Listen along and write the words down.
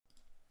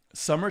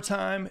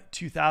Summertime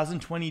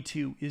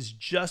 2022 is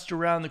just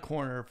around the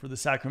corner for the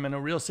Sacramento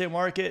real estate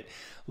market.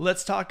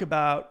 Let's talk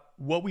about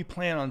what we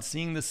plan on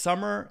seeing this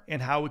summer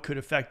and how it could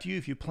affect you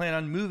if you plan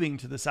on moving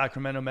to the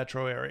Sacramento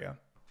metro area.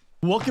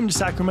 Welcome to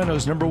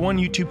Sacramento's #1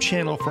 YouTube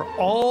channel for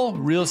all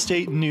real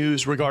estate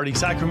news regarding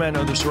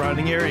Sacramento and the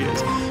surrounding areas.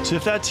 So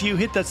if that's you,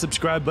 hit that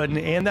subscribe button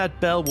and that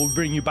bell will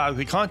bring you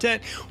bi-weekly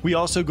content. We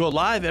also go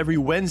live every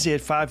Wednesday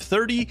at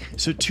 5:30.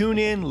 So tune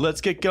in,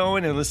 let's get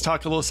going, and let's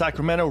talk a little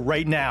Sacramento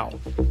right now.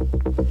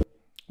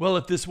 Well,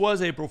 if this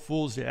was April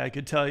Fool's Day, I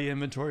could tell you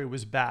inventory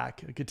was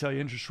back. I could tell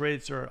you interest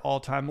rates are at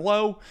all-time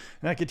low.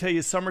 And I could tell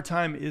you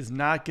summertime is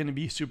not going to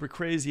be super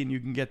crazy and you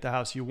can get the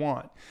house you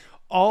want.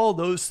 All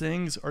those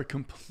things are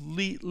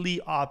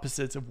completely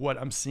opposites of what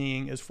I'm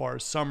seeing as far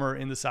as summer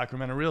in the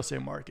Sacramento real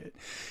estate market.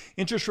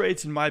 Interest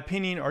rates, in my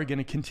opinion, are going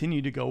to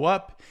continue to go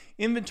up.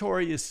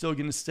 Inventory is still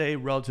going to stay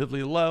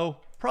relatively low,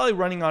 probably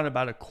running on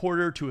about a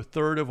quarter to a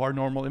third of our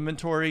normal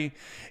inventory.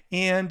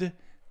 And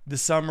the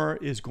summer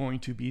is going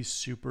to be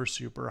super,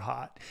 super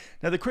hot.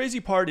 Now, the crazy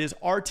part is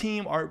our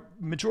team, our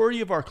majority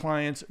of our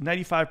clients,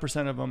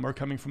 95% of them are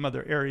coming from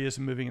other areas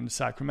and moving into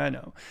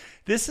Sacramento.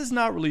 This has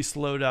not really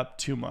slowed up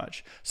too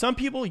much. Some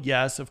people,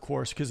 yes, of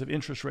course, because of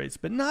interest rates,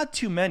 but not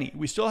too many.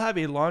 We still have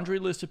a laundry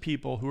list of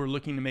people who are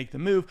looking to make the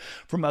move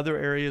from other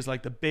areas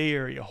like the Bay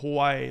Area,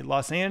 Hawaii,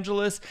 Los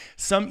Angeles,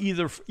 some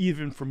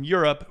even from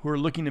Europe who are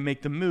looking to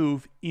make the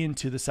move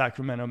into the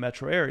Sacramento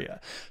metro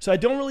area. So I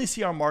don't really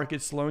see our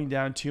market slowing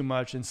down too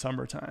much in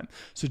summertime.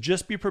 So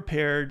just be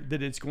prepared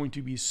that it's going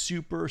to be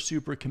super,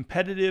 super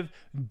competitive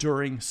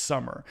during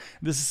summer.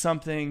 This is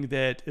something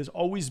that has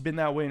always been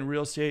that way in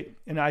real estate,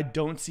 and I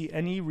don't see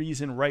any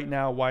reason right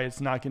now why it's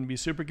not going to be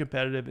super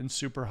competitive and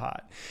super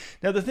hot.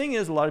 Now, the thing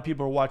is, a lot of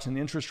people are watching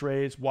the interest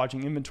rates,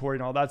 watching inventory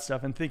and all that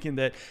stuff, and thinking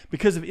that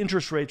because of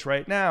interest rates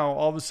right now,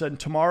 all of a sudden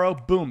tomorrow,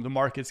 boom, the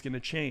market's going to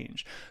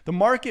change. The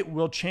market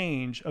will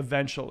change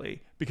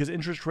eventually because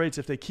interest rates,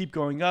 if they keep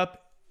going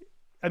up,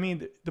 I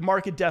mean, the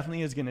market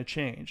definitely is going to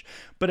change,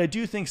 but I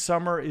do think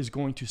summer is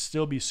going to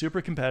still be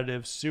super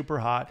competitive, super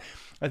hot.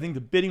 I think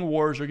the bidding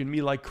wars are going to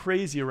be like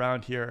crazy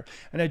around here.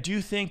 And I do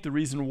think the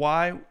reason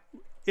why,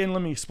 and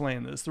let me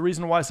explain this, the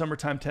reason why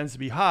summertime tends to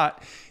be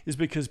hot is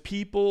because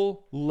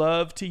people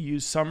love to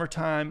use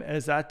summertime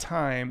as that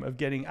time of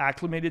getting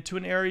acclimated to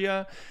an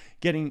area,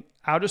 getting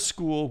out of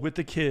school with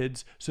the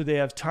kids so they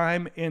have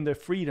time and the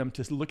freedom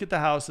to look at the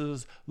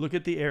houses, look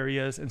at the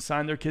areas, and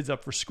sign their kids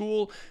up for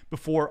school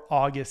before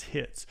August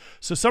hits.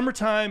 So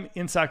summertime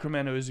in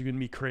Sacramento is going to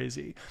be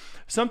crazy.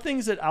 Some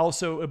things that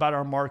also about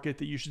our market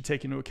that you should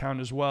take into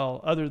account as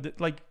well, other than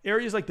like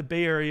areas like the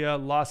Bay Area,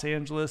 Los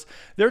Angeles,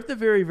 they're at the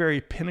very,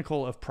 very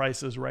pinnacle of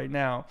prices right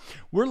now.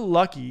 We're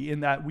lucky in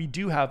that we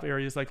do have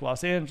areas like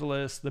Los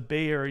Angeles, the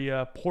Bay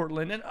Area,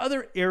 Portland, and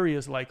other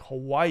areas like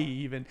Hawaii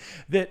even,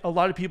 that a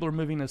lot of people are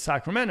moving to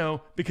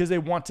Sacramento because they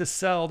want to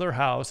sell their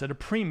house at a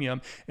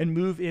premium and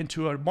move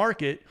into a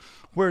market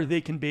where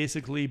they can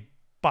basically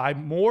buy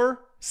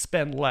more,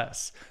 spend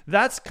less.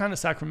 That's kind of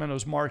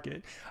Sacramento's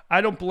market. I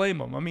don't blame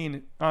them. I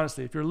mean,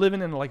 honestly, if you're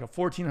living in like a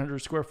 1,400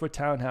 square foot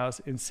townhouse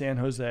in San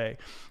Jose,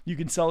 you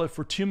can sell it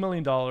for $2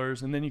 million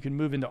and then you can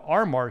move into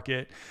our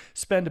market,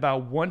 spend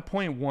about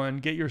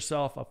 1.1, get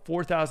yourself a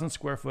 4,000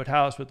 square foot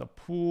house with a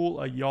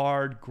pool, a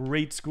yard,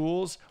 great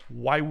schools.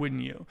 Why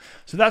wouldn't you?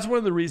 So that's one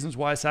of the reasons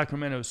why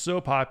Sacramento is so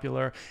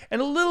popular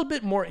and a little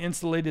bit more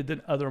insulated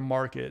than other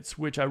markets,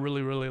 which I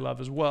really, really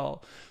love as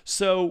well.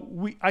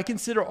 So I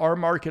consider our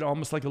market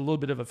almost like a little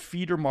bit of a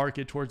feeder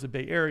market towards the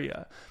Bay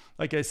Area.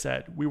 Like I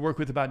said, we work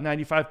with about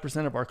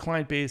 95% of our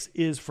client base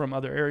is from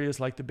other areas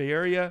like the Bay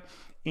Area.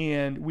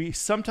 And we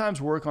sometimes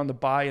work on the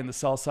buy and the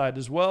sell side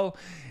as well.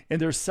 And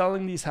they're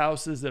selling these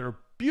houses that are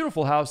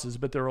beautiful houses,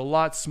 but they're a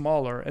lot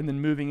smaller, and then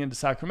moving into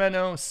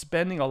Sacramento,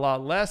 spending a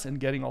lot less and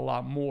getting a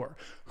lot more.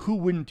 Who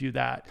wouldn't do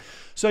that?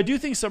 So I do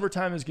think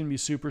summertime is going to be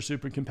super,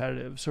 super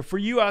competitive. So for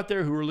you out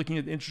there who are looking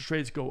at the interest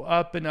rates go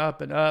up and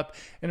up and up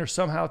and are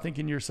somehow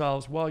thinking to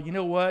yourselves, well, you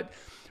know what?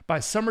 By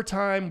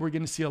summertime, we're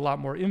going to see a lot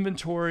more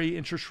inventory.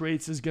 Interest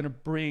rates is going to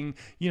bring,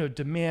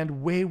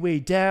 demand way, way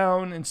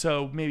down. And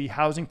so maybe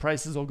housing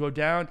prices will go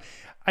down.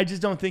 I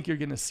just don't think you're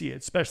going to see it,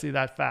 especially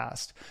that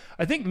fast.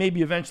 I think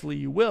maybe eventually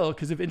you will,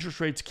 because if interest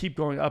rates keep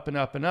going up and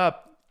up and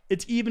up,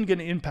 it's even going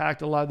to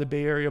impact a lot of the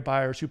Bay Area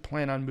buyers who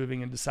plan on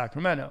moving into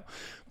Sacramento.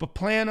 But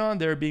plan on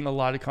there being a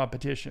lot of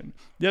competition.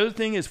 The other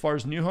thing, as far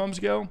as new homes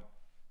go,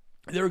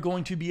 there are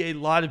going to be a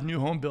lot of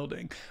new home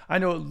building. I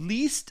know at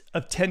least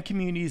of 10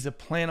 communities that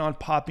plan on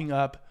popping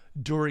up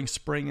during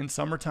spring and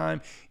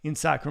summertime in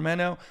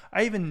Sacramento.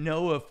 I even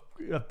know of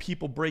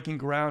people breaking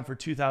ground for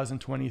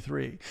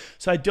 2023.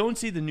 So I don't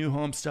see the new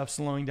home stuff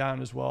slowing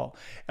down as well.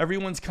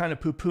 Everyone's kind of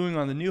poo-pooing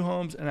on the new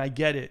homes, and I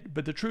get it.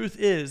 But the truth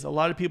is, a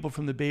lot of people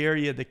from the Bay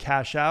Area that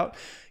cash out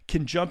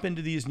can jump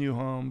into these new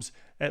homes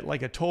at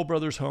like a Toll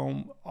Brothers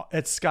home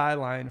at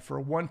Skyline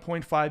for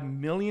 $1.5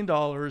 million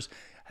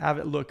have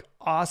it look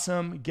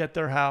awesome, get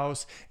their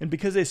house. And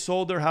because they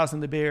sold their house in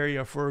the Bay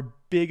Area for a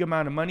big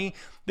amount of money,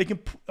 they can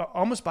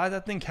almost buy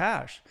that thing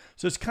cash.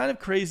 So it's kind of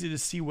crazy to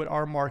see what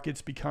our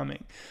market's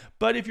becoming.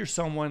 But if you're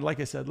someone, like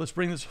I said, let's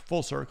bring this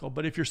full circle.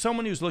 But if you're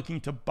someone who's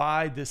looking to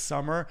buy this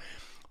summer,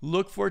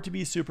 look for it to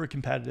be super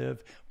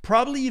competitive,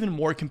 probably even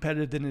more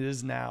competitive than it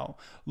is now.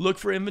 Look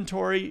for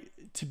inventory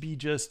to be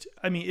just,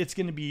 it's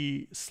going to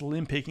be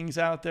slim pickings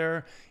out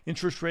there.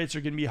 Interest rates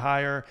are going to be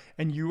higher,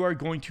 and you are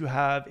going to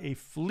have a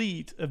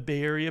fleet of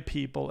Bay Area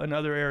people,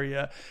 another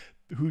area,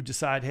 who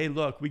decide, hey,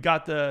 look, we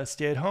got the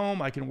stay at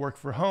home. I can work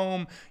from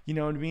home. You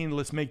know what I mean?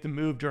 Let's make the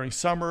move during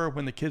summer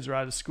when the kids are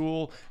out of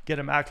school, get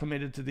them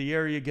acclimated to the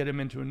area, get them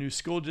into a new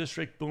school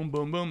district, boom,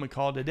 boom, boom, and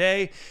call it a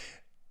day.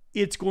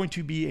 It's going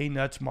to be a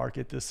nuts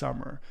market this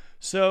summer.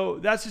 So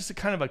that's just a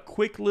kind of a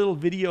quick little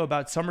video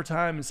about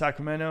summertime in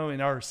Sacramento, in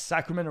our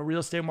Sacramento real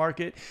estate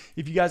market.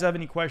 If you guys have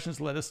any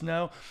questions, let us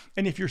know.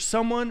 And if you're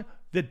someone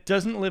that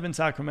doesn't live in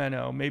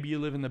Sacramento, maybe you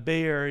live in the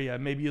Bay Area,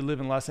 maybe you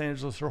live in Los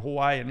Angeles or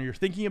Hawaii, and you're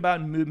thinking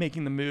about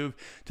making the move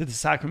to the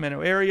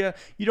Sacramento area,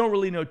 you don't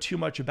really know too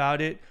much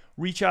about it,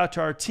 reach out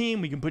to our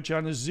team. We can put you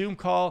on a Zoom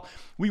call.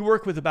 We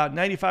work with about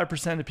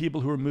 95% of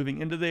people who are moving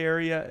into the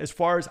area. As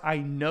far as I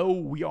know,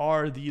 we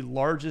are the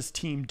largest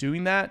team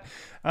doing that.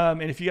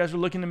 And if you guys are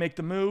looking to make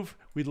the move,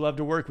 we'd love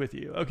to work with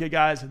you. Okay,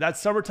 guys,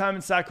 that's summertime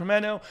in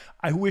Sacramento.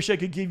 I wish I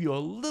could give you a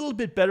little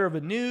bit better of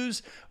a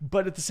news,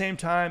 but at the same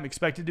time,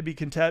 expect it to be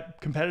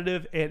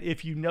competitive. And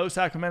if you know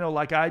Sacramento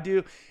like I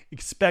do,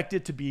 expect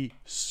it to be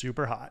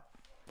super hot.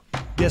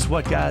 Guess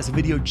what, guys? The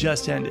video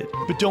just ended.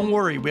 But don't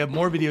worry, we have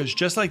more videos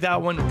just like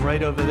that one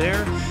right over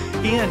there.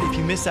 And if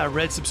you missed that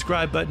red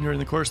subscribe button during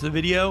the course of the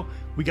video,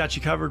 we got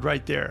you covered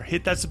right there.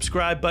 Hit that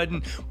subscribe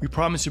button. We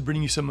promise to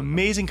bring you some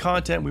amazing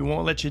content. We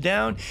won't let you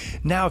down.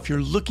 Now, if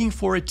you're looking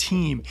for a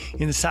team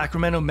in the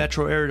Sacramento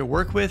metro area to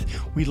work with,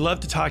 we'd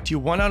love to talk to you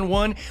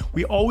one-on-one.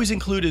 We always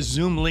include a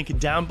Zoom link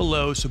down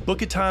below, so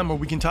book a time where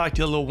we can talk to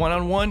you a little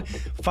one-on-one,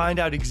 find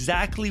out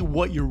exactly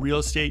what your real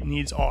estate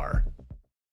needs are.